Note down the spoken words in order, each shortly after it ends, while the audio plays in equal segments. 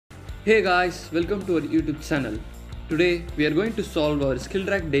Hey guys, welcome to our YouTube channel. Today we are going to solve our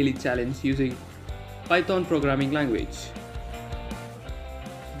Skillrack daily challenge using Python programming language.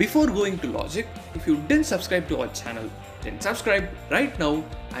 Before going to logic, if you didn't subscribe to our channel, then subscribe right now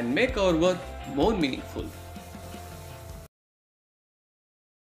and make our work more meaningful.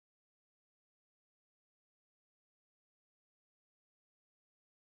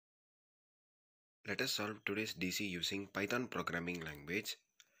 Let us solve today's DC using Python programming language.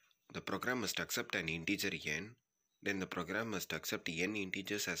 The program must accept an integer n, then the program must accept n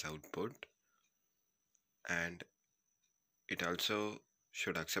integers as output, and it also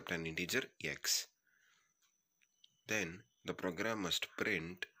should accept an integer x. Then the program must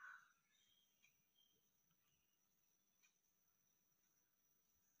print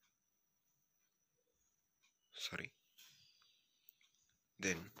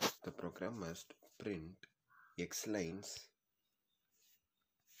then the program must print x lines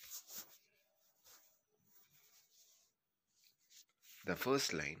the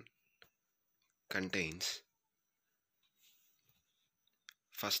first line contains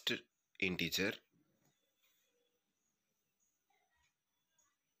first integer,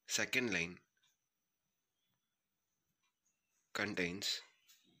 second line contains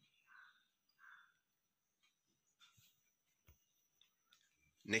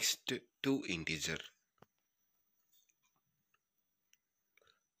next two integer,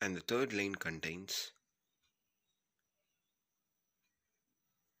 and the third line contains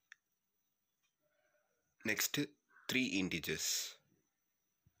next three integers.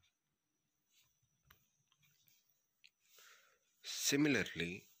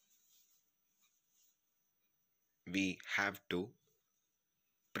 Similarly, we have to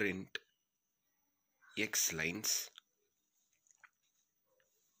print x lines.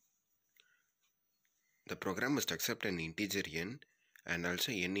 The program must accept an integer n and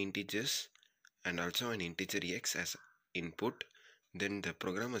also n integers and also an integer x as input. Then the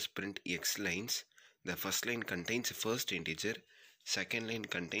program must print x lines. The first line contains first integer, second line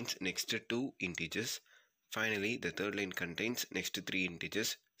contains next two integers, finally the third line contains next three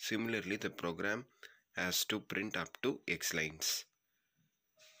integers. Similarly, the program has to print up to x lines,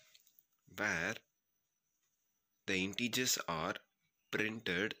 where the integers are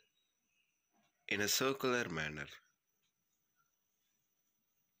printed in a circular manner.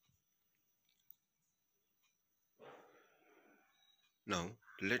 Now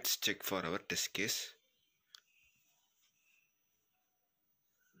let's check for our test case.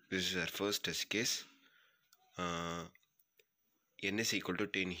 This is our first test case. N is equal to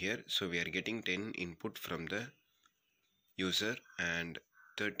 10 here, so we are getting 10 input from the user and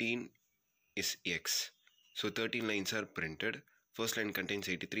 13 is x. So 13 lines are printed. First line contains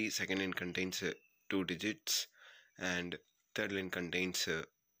 83, second line contains 2 digits, and third line contains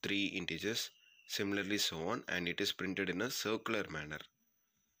 3 integers. Similarly so on, and it is printed in a circular manner.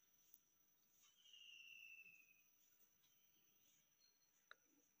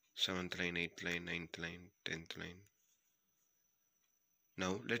 Seventh line, 8th line, 9th line, 10th line.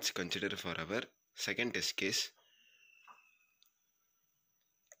 Now let's consider for our second test case.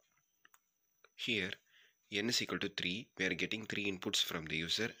 Here n is equal to 3, we are getting 3 inputs from the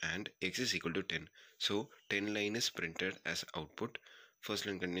user, and x is equal to 10. So 10 line is printed as output. First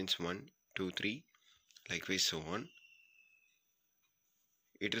line contains 1, 2, 3, likewise so on.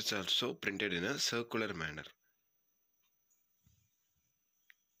 It is also printed in a circular manner.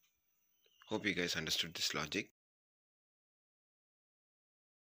 Hope you guys understood this logic.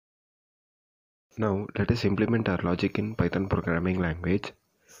 Now let us implement our logic in Python programming language.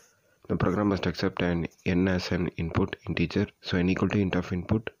 The program must accept an n as an input integer, so n equal to int of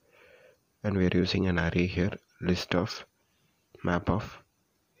input, and we are using an array here, list of map of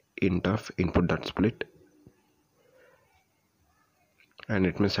int of input dot split, and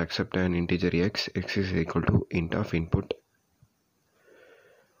it must accept an integer x is equal to int of input.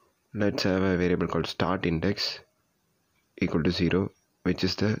 Let's have a variable called start index equal to 0, which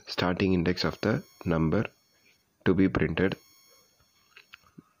is the starting index of the number to be printed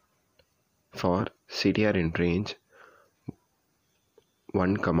for CTR in range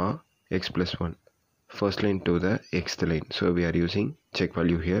 1 comma x plus 1, first line to the xth line. So we are using check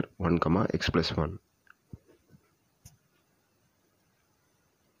value here 1 comma x plus 1.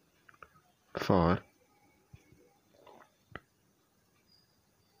 For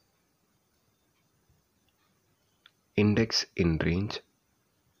index in range,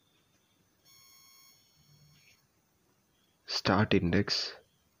 start index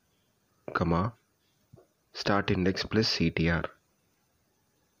comma start index plus CTR.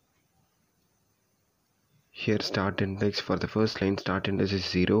 Here start index for the first line, start index is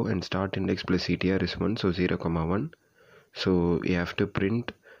 0 and start index plus CTR is 1, so 0, 1. So we have to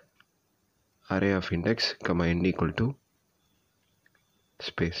print array of index, n equal to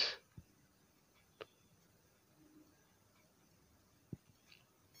space.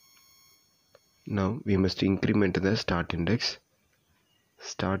 Now we must increment the start index.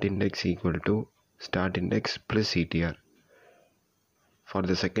 Start index equal to start index plus CTR. For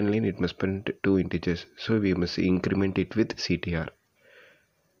the second line it must print 2 integers, so we must increment it with CTR.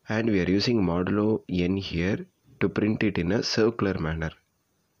 And we are using modulo n here to print it in a circular manner.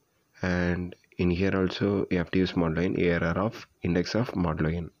 And in here also you have to use modulo n, ARR of index of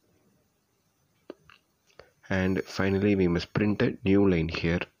modulo n. And finally we must print a new line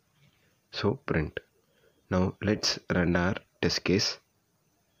here, so print. Now let's run our test case,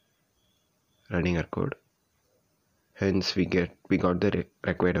 running our code. Hence we got the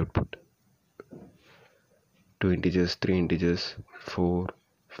required output. 2 integers, 3 integers, 4,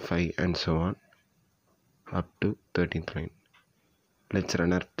 5 and so on up to 13th line. Let's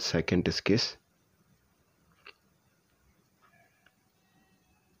run our second test case.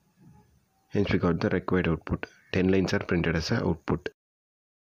 Hence we got the required output. 10 lines are printed as an output.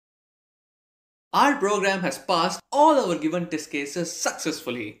 Our program has passed all our given test cases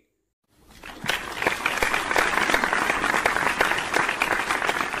successfully.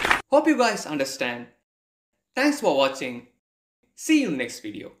 Hope you guys understand. Thanks for watching. See you next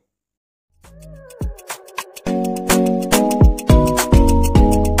video.